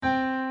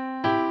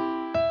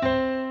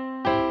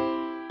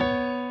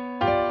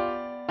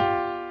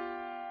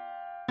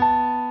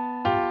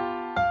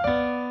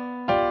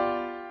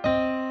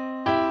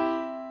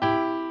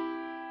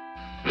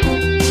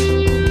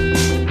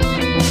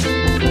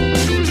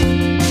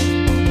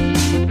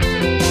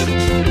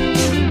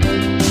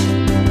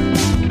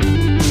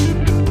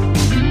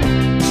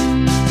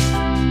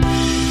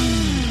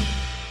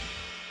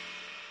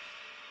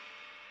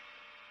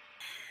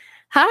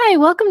Hi,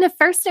 welcome to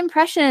First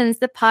Impressions,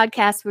 the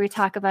podcast where we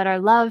talk about our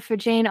love for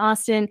Jane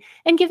Austen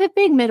and give a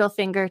big middle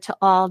finger to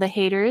all the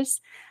haters.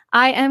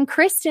 I am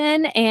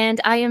Kristen, and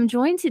I am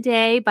joined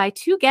today by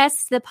two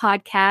guests to the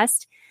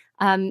podcast,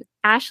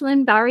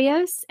 Ashlyn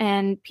Barrios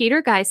and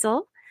Peter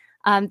Geisel.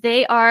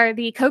 They are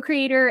the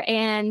co-creator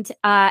and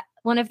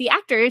one of the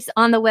actors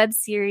on the web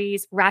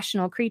series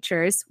Rational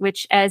Creatures,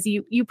 which, as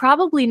you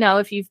probably know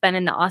if you've been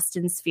in the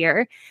Austen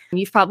sphere,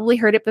 you've probably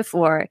heard it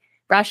before.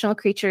 Rational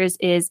Creatures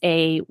is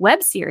a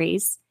web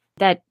series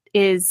that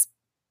is,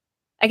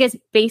 I guess,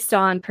 based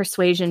on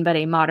Persuasion, but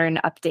a modern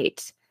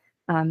update.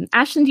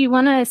 Ashlyn, do you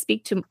want to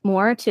speak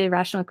more to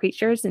Rational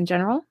Creatures in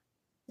general?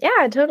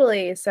 Yeah,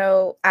 totally.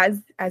 So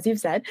as you've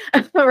said,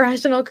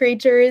 Rational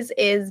Creatures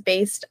is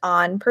based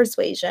on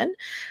Persuasion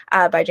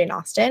by Jane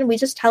Austen. We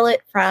just tell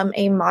it from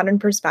a modern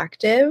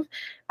perspective.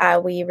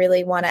 We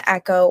really want to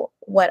echo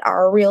what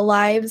our real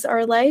lives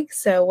are like.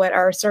 So what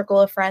our circle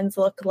of friends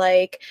look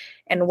like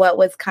and what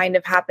was kind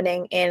of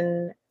happening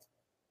in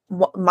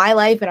my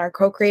life and our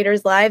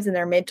co-creators' lives in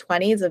their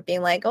mid-20s of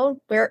being like, oh,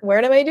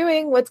 what am I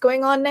doing? What's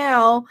going on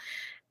now?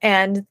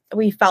 And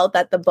we felt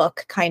that the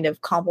book kind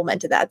of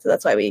complemented that. So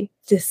that's why we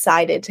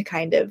decided to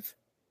kind of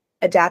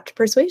adapt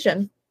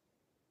Persuasion.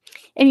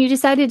 And you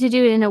decided to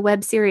do it in a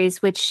web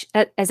series, which,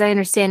 as I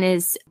understand,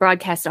 is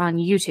broadcast on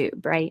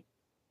YouTube, right?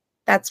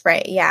 That's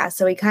right. Yeah.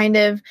 So we kind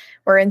of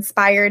were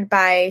inspired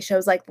by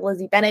shows like the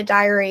Lizzie Bennet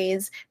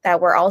Diaries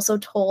that were also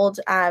told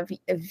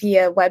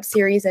via web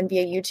series and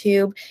via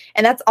YouTube.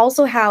 And that's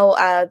also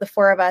how the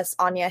four of us,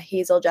 Anya,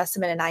 Hazel,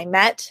 Jessamine, and I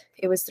met.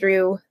 It was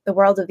through the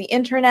world of the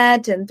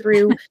internet and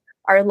through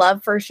our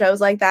love for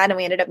shows like that. And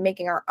we ended up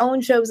making our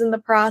own shows in the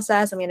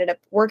process. And we ended up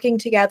working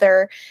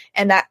together.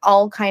 And that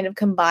all kind of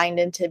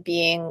combined into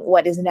being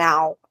what is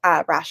now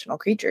Rational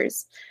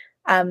Creatures.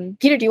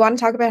 Peter, do you want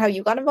to talk about how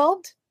you got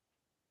involved?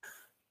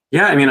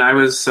 Yeah, I mean, I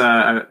was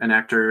an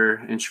actor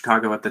in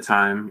Chicago at the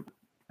time,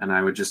 and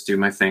I would just do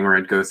my thing where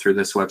I'd go through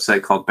this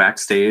website called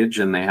Backstage,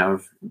 and they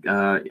have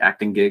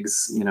acting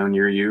gigs,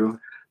 near you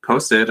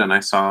posted, and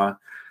I saw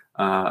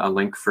a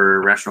link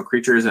for Rational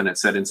Creatures, and it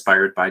said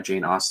inspired by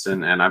Jane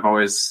Austen, and I've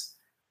always,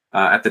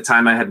 at the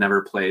time, I had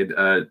never played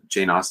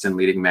Jane Austen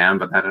leading man,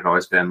 but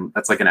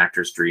that's like an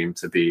actor's dream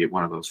to be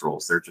one of those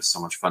roles. They're just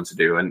so much fun to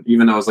do, and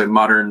even though it was like a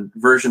modern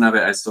version of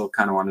it, I still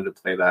kind of wanted to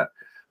play that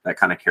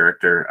kind of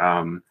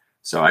character.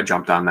 So I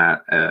jumped on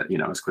that,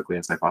 as quickly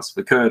as I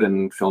possibly could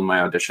and filmed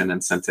my audition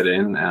and sent it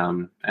in.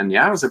 And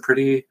yeah, it was a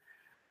pretty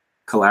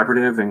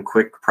collaborative and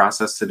quick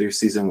process to do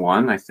season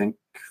one. I think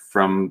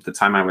from the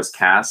time I was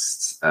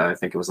cast, I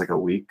think it was like a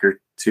week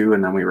or two,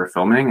 and then we were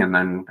filming. And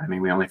then,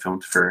 we only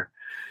filmed for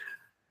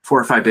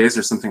 4 or 5 days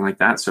or something like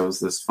that. So it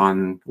was this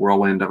fun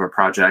whirlwind of a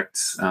project.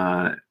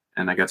 And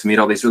I got to meet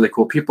all these really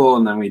cool people,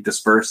 and then we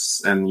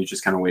disperse and you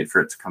just kind of wait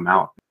for it to come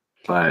out.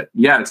 But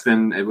yeah,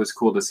 it was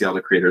cool to see all the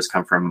creators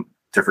come from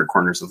different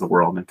corners of the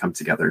world and come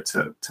together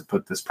to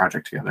put this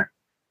project together.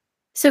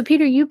 So,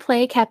 Peter, you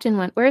play Captain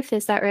Wentworth,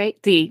 is that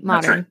right? The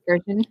modern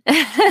version.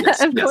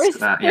 Yes, of course.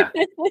 Yeah.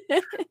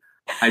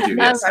 I do,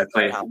 yes. I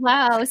play.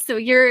 Wow. So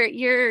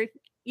you're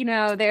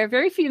there are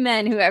very few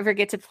men who ever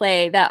get to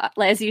play that,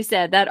 as you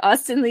said, that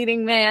Austen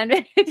leading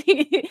man.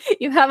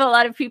 You have a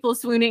lot of people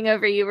swooning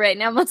over you right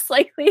now, most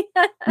likely.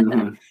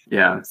 Mm-hmm.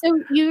 Yeah.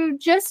 So you're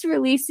just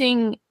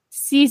releasing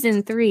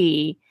season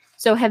 3.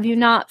 So have you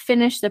not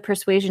finished the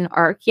Persuasion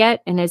arc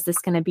yet? And is this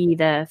going to be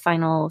the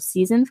final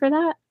season for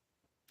that?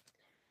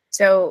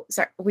 So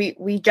sorry,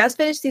 we just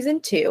finished season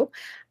 2.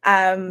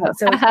 So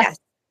yes.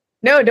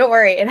 No, don't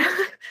worry.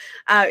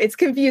 It's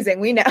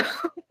confusing. We know.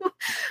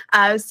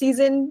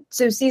 Season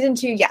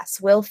 2, yes,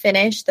 we'll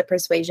finish the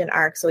Persuasion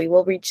arc. So we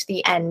will reach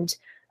the end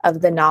of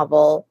the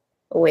novel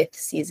with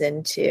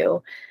season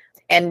 2.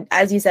 And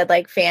as you said,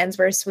 like fans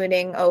were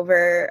swooning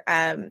over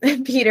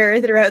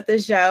Peter throughout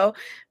the show,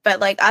 but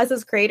like us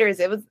as creators,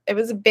 it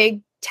was a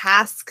big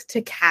task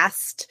to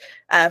cast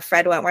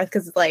Fred Wentworth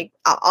because, like,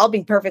 I'll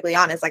be perfectly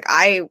honest, like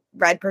I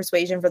read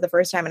Persuasion for the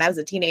first time when I was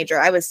a teenager.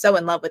 I was so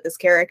in love with this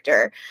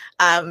character,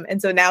 and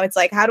so now it's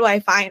like, how do I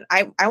find?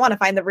 I want to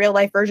find the real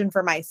life version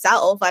for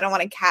myself. I don't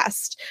want to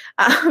cast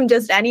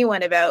just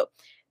anyone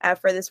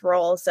for this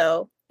role.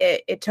 So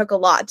it took a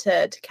lot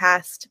to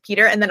cast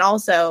Peter. And then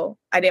also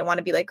I didn't want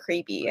to be like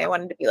creepy. I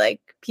wanted to be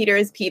like, Peter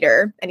is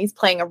Peter and he's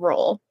playing a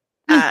role.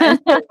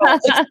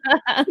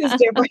 It's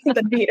different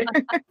than Peter.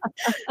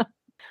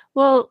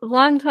 Well,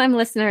 longtime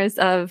listeners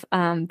of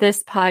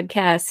this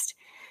podcast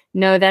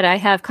know that I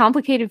have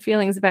complicated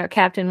feelings about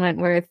Captain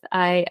Wentworth.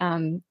 I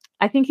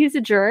think he's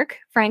a jerk,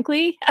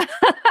 frankly.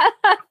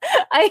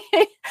 I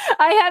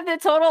have the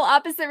total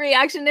opposite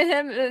reaction to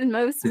him than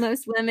most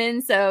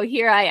women. So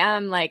here I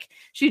am, like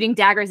shooting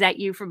daggers at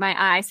you from my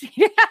eyes.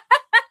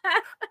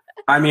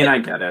 I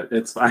get it.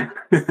 It's fine.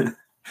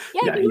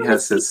 Yeah, he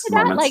has his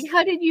moments. Like,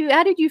 how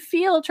did you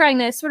feel trying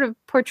to sort of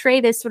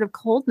portray this sort of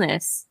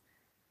coldness?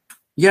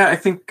 Yeah, I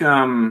think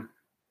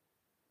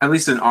at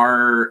least in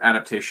our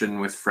adaptation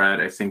with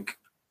Fred, I think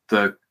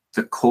the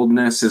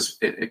coldness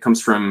it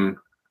comes from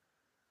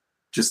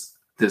just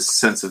this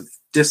sense of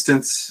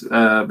distance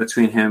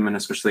between him and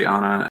especially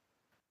Anna.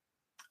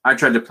 I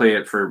tried to play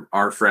it for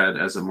our Fred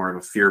as a more of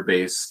a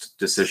fear-based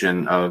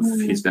decision of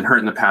he's been hurt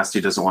in the past.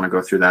 He doesn't want to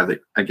go through that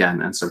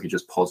again. And so he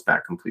just pulls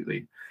back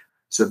completely.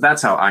 So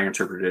that's how I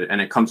interpreted it. And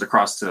it comes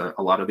across to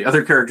a lot of the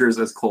other characters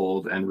as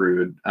cold and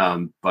rude.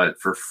 But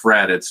for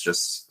Fred, it's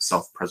just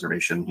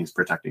self-preservation. He's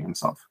protecting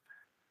himself.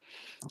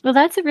 Well,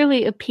 that's a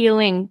really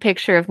appealing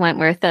picture of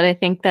Wentworth that I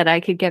think that I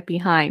could get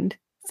behind.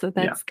 So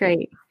that's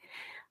great.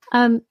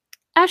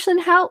 Ashlyn,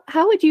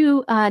 how would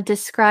you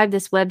describe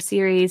this web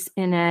series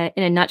in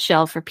a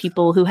nutshell for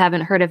people who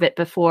haven't heard of it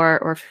before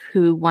or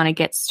who want to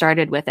get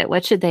started with it?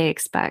 What should they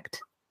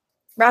expect?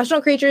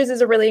 Rational Creatures is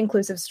a really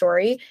inclusive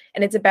story,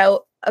 and it's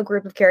about a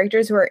group of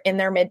characters who are in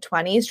their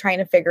mid-20s trying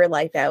to figure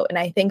life out. And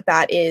I think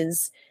that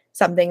is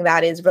something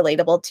that is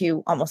relatable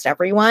to almost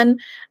everyone.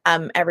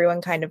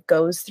 Everyone kind of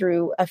goes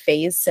through a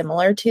phase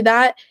similar to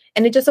that.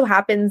 And it just so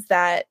happens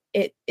that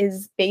it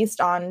is based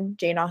on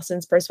Jane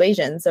Austen's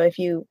Persuasion. So if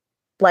you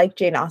like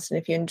Jane Austen,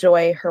 if you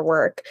enjoy her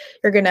work,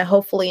 you're going to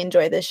hopefully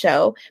enjoy this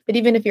show. But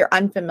even if you're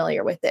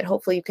unfamiliar with it,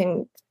 hopefully you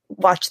can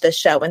watch this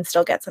show and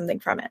still get something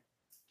from it.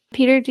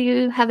 Peter, do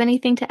you have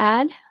anything to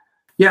add?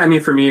 Yeah, I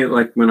mean, for me,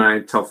 like when I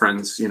tell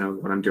friends,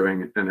 what I'm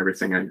doing and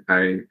everything,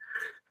 I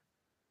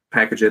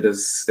package it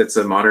as it's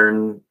a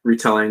modern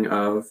retelling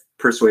of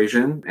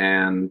Persuasion,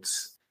 and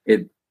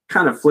it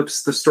kind of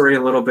flips the story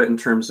a little bit in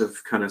terms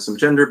of kind of some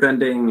gender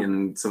bending,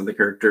 and some of the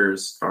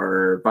characters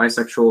are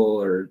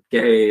bisexual or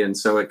gay. And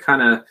so it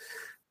kind of,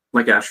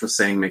 like Ash was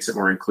saying, makes it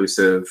more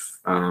inclusive.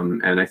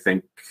 And I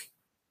think,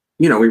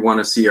 we want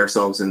to see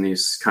ourselves in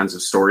these kinds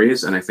of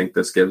stories. And I think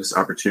this gives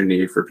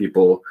opportunity for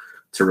people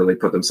to really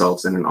put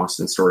themselves in an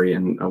Austen story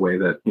in a way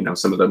that,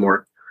 some of the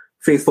more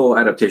faithful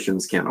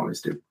adaptations can't always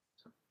do.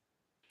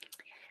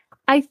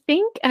 I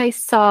think I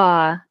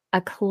saw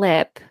a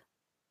clip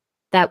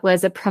that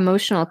was a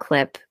promotional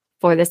clip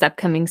for this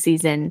upcoming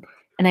season.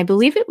 And I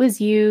believe it was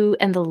you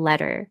and the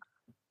letter.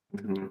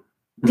 Mm-hmm.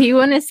 Do you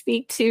want to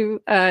speak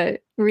to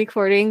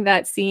recording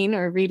that scene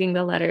or reading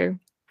the letter?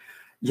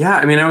 Yeah,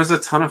 I mean, it was a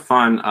ton of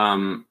fun.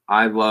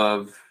 I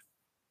love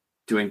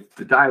doing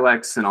the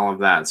dialects and all of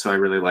that. So I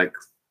really like,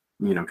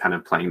 kind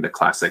of playing the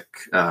classic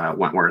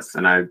Wentworth.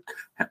 And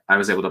I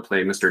was able to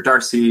play Mr.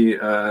 Darcy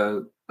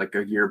like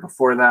a year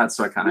before that.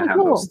 So I kind of have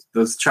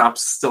those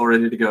chops still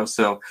ready to go.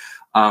 So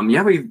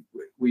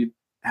we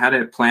had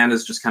it planned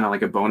as just kind of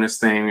like a bonus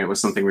thing. It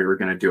was something we were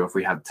going to do if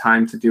we had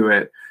time to do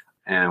it.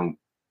 And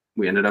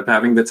we ended up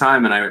having the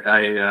time. And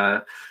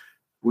I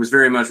was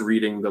very much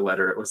reading the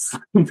letter. It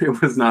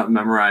was not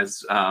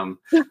memorized when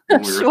we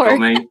were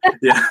filming.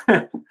 Yeah.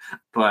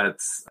 But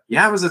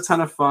yeah, it was a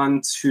ton of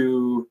fun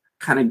to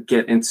kind of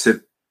get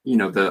into,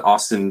 the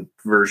Austen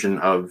version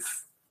of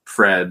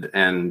Fred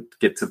and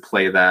get to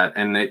play that.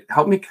 And it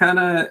helped me kind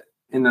of,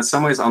 in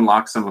some ways,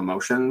 unlock some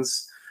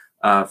emotions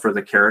for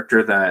the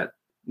character that,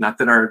 not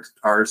that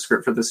our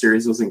script for the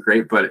series wasn't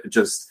great, but it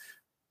just,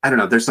 I don't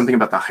know, there's something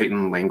about the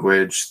heightened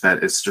language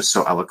that is just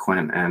so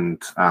eloquent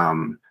and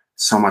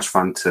so much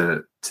fun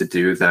to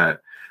do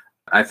that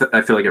I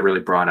feel like it really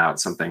brought out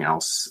something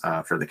else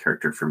for the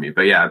character for me.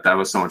 But yeah, that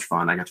was so much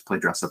fun. I got to play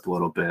dress up a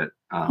little bit.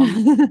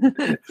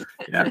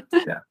 Yeah.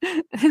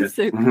 That's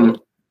so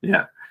cool.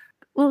 Yeah.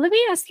 Well, let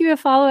me ask you a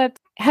follow-up.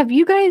 Have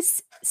you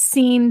guys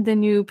seen the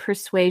new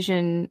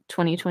Persuasion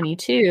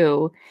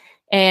 2022?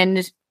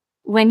 And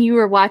when you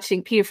were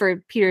watching,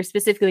 Peter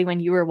specifically, when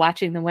you were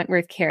watching the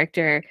Wentworth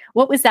character,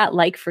 what was that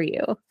like for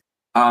you?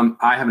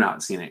 I have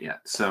not seen it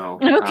yet. So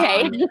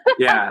okay.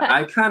 Yeah,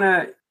 I kind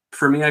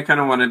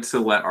of wanted to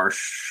let our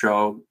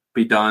show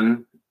be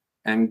done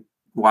and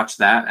watch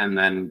that, and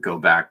then go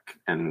back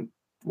and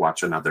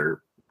watch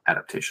another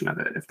adaptation of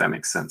it, if that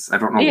makes sense. I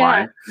don't know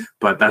why,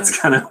 but that's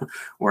kind of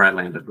where I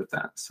landed with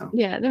that. So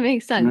yeah, that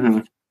makes sense.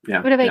 Mm-hmm.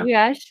 Yeah. What about you,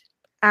 Ash?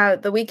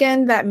 The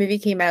weekend that movie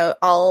came out,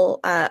 all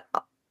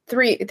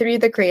three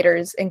of the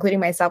creators, including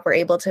myself, were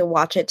able to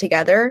watch it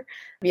together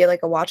via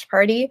like a watch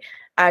party.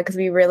 Because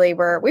we really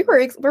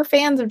we're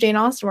fans of Jane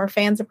Austen, we're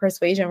fans of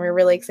Persuasion. We're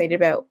really excited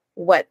about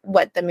what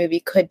the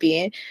movie could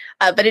be.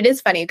 But it is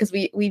funny because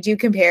we do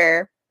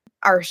compare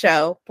our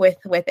show with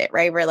it,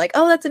 right? We're like,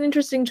 oh, that's an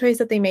interesting choice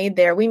that they made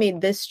there. We made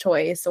this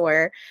choice,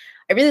 or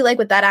I really like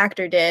what that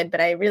actor did,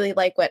 but I really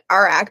like what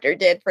our actor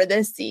did for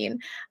this scene.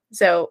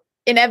 So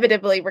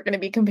inevitably, we're going to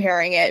be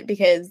comparing it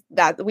because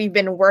that we've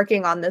been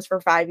working on this for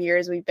 5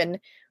 years. We've been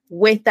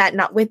with that,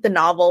 not with the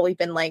novel. We've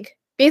been like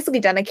basically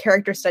done a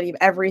character study of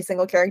every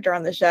single character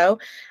on the show.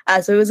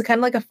 So it was kind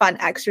of like a fun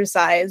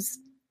exercise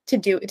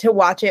to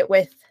watch it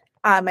with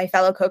my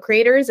fellow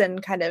co-creators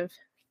and kind of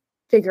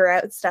figure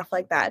out stuff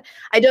like that.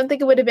 I don't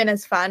think it would have been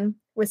as fun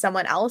with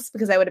someone else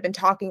because I would have been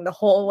talking the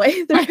whole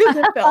way through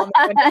the film.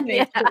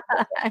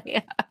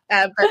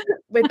 But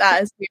with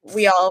us,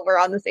 we all were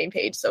on the same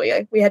page. So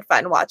we had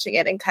fun watching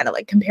it and kind of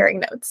like comparing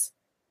notes.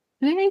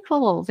 Very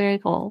cool. Very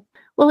cool.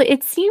 Well,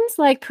 it seems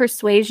like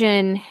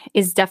Persuasion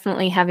is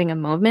definitely having a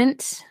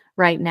moment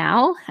right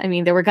now. I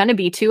mean, there were going to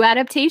be 2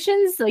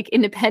 adaptations, like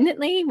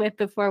independently,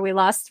 before we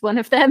lost one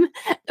of them.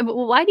 But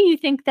why do you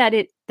think that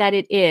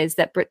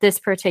this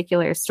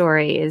particular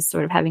story is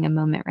sort of having a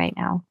moment right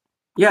now?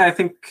 Yeah, I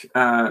think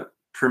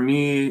for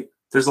me,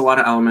 there's a lot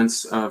of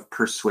elements of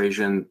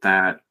Persuasion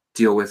that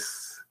deal with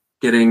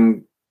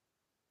getting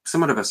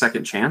somewhat of a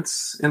second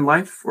chance in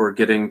life, or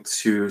getting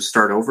to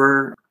start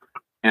over.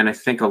 And I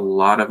think a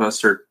lot of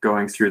us are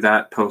going through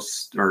that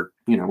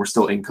we're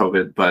still in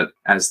COVID, but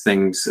as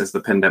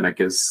the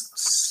pandemic is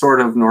sort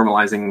of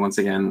normalizing once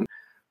again,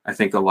 I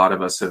think a lot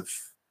of us have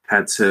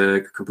had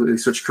to completely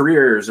switch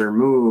careers or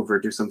move or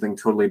do something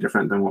totally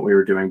different than what we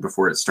were doing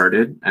before it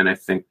started. And I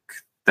think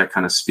that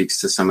kind of speaks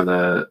to some of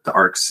the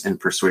arcs in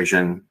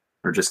Persuasion,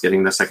 or just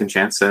getting the second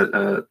chance at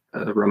a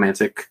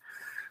romantic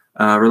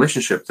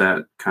relationship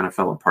that kind of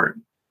fell apart.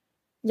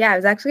 Yeah, I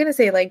was actually going to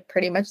say like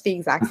pretty much the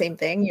exact same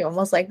thing. You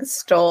almost like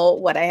stole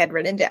what I had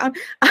written down.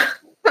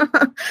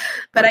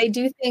 But I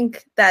do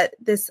think that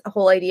this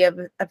whole idea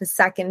of a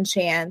second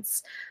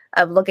chance,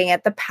 of looking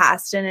at the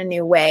past in a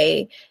new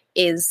way,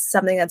 is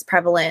something that's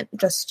prevalent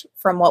just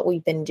from what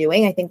we've been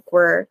doing. I think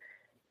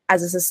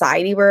as a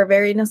society, we're a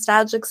very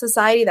nostalgic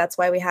society. That's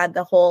why we had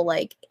the whole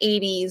like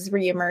 80s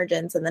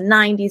reemergence and the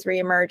 90s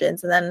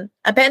reemergence, and then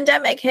a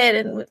pandemic hit,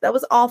 and that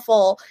was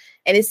awful.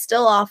 It is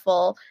still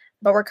awful.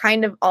 But we're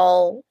kind of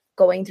all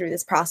going through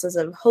this process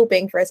of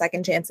hoping for a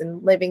second chance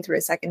and living through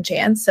a second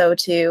chance. So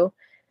to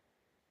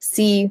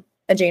see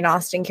a Jane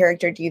Austen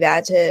character do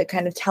that, to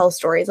kind of tell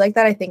stories like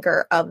that, I think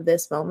are of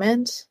this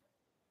moment.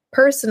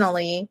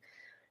 Personally,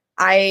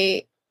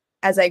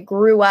 as I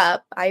grew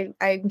up, I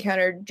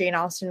encountered Jane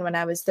Austen when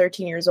I was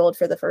 13 years old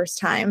for the first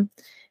time.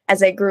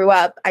 As I grew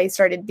up, I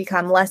started to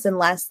become less and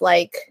less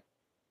like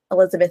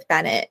Elizabeth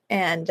Bennet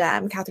and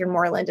Catherine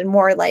Morland, and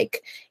more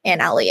like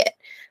Anne Elliot.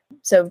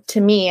 So to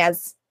me,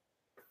 as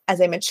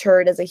I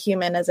matured as a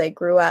human, as I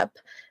grew up,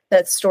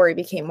 that story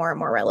became more and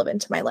more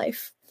relevant to my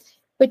life,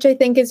 which I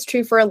think is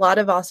true for a lot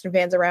of Austen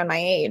fans around my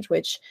age,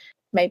 which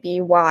might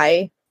be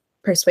why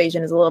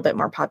Persuasion is a little bit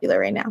more popular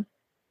right now.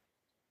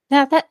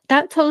 Yeah,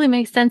 that totally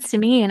makes sense to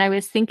me. And I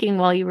was thinking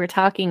while you were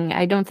talking,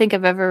 I don't think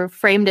I've ever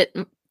framed it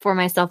for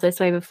myself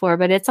this way before,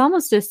 but it's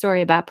almost a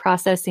story about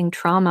processing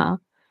trauma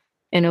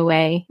in a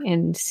way,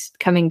 and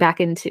coming back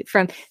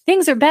from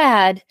things are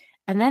bad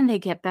and then they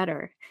get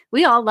better.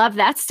 We all love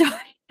that story.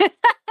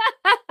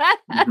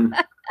 Mm-hmm.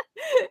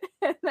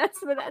 That's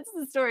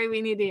the story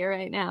we need to hear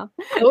right now.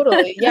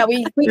 Totally. Yeah,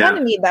 we kind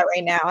of need that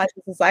right now as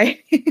a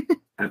society.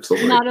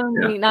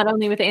 Absolutely. Not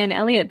only with Anne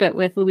Elliot, but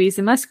with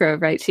Louisa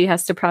Musgrove, right? She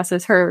has to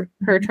process her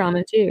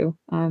trauma too.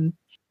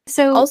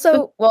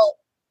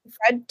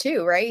 Fred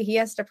too, right? He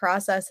has to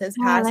process his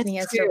past, and he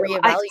has to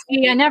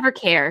reevaluate. I never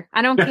care.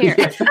 I don't care.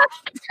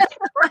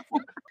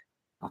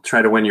 I'll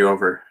try to win you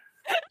over.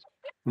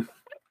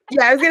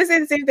 Yeah, I was going to say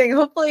the same thing.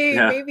 Hopefully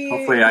I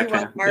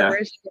can.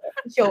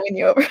 She'll win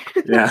you over.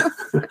 Yeah.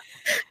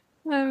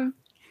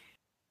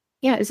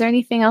 Is there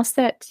anything else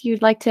that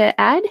you'd like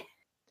to add?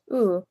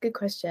 Ooh, good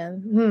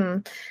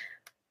question.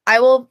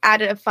 I will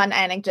add a fun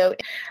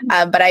anecdote,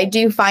 but I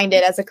do find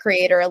it as a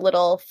creator a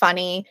little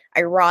funny,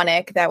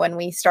 ironic that when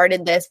we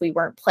started this, we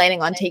weren't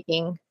planning on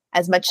taking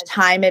as much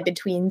time in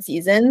between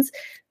seasons,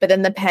 but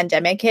then the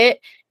pandemic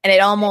hit, and it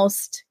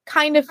almost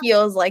kind of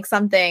feels like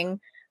something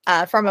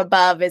from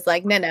above is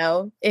like,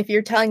 no, if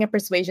you're telling a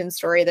Persuasion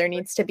story, there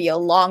needs to be a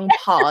long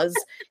pause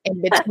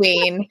in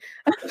between.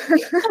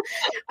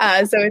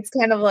 So it's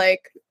kind of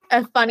like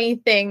a funny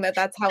thing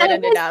that's how it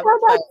ended up.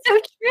 That's so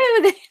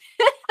true.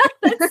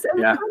 That's so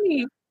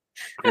funny.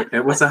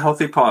 It was a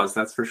healthy pause,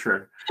 that's for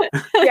sure.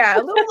 Yeah,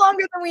 a little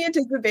longer than we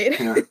anticipated.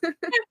 Yeah.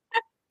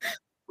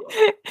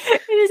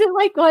 Is it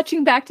like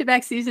watching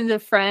back-to-back seasons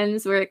of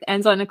Friends where it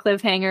ends on a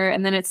cliffhanger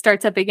and then it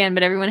starts up again,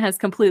 but everyone has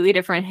completely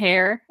different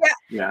hair?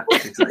 Yeah,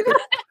 exactly.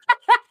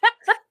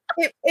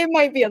 It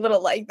might be a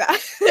little like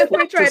that.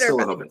 We tried just a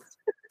little bit.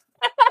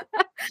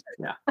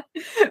 Yeah.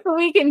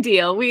 We can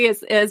deal. We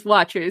as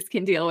watchers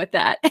can deal with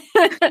that.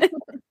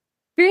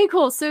 Very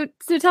cool. So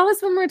tell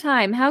us one more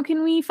time, how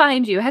can we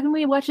find you? How can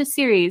we watch a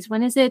series?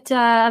 When is it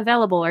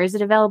available, or is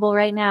it available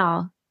right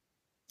now?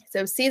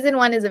 So season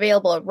 1 is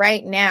available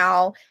right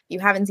now. If you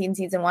haven't seen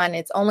season 1,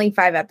 it's only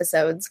 5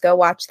 episodes. Go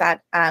watch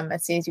that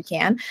as soon as you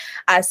can.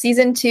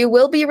 Season 2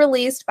 will be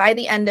released by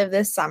the end of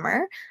this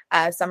summer,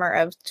 summer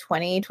of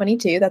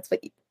 2022. That's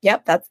the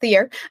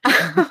year.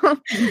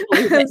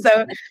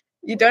 So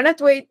you don't have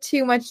to wait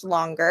too much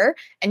longer.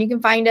 And you can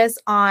find us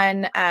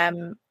on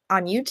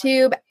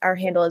YouTube. Our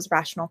handle is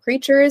Rational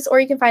Creatures,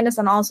 or you can find us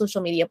on all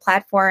social media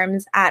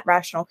platforms at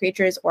Rational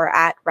Creatures or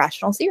at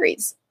Rational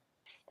Series.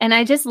 And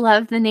I just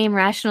love the name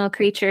Rational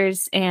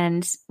Creatures,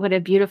 and what a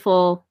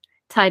beautiful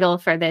title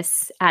for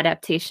this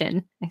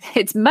adaptation.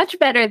 It's much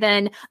better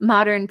than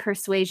Modern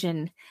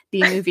Persuasion,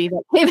 the movie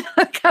that came out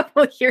a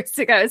couple of years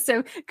ago.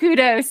 So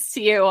kudos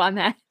to you on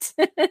that.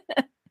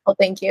 Well,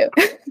 thank you.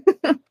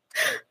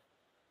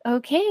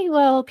 Okay.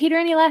 Well, Peter,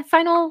 any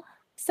final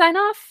sign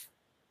off?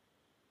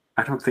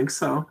 I don't think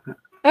so.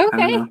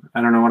 Okay.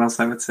 I don't know what else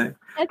I would say.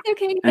 That's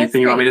okay.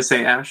 Anything you want me to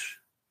say, Ash?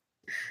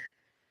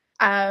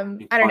 I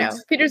don't know.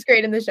 Peter's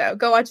great in the show.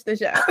 Go watch the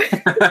show.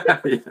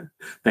 Yeah.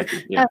 Thank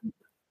you. Yeah.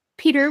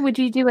 Peter, would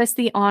you do us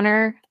the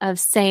honor of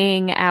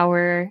saying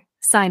our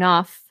sign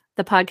off,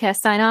 the podcast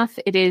sign off?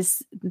 It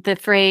is the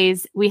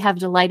phrase, "We have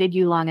delighted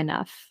you long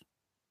enough."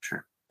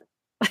 Sure.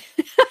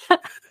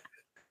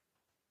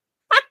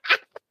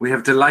 We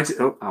have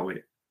delighted. Oh, I'll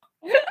wait.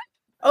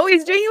 Oh,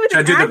 he's doing it with. Should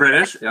I do the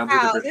British? Yeah, I'll do the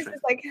wow, British. This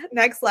is like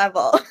next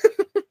level.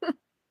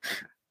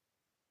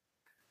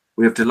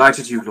 We have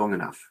delighted you long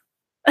enough.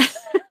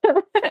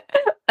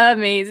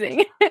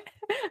 Amazing.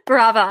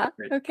 Brava.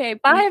 Great. Okay.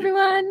 Bye,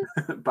 everyone.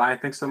 Bye.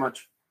 Thanks so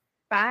much.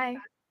 Bye.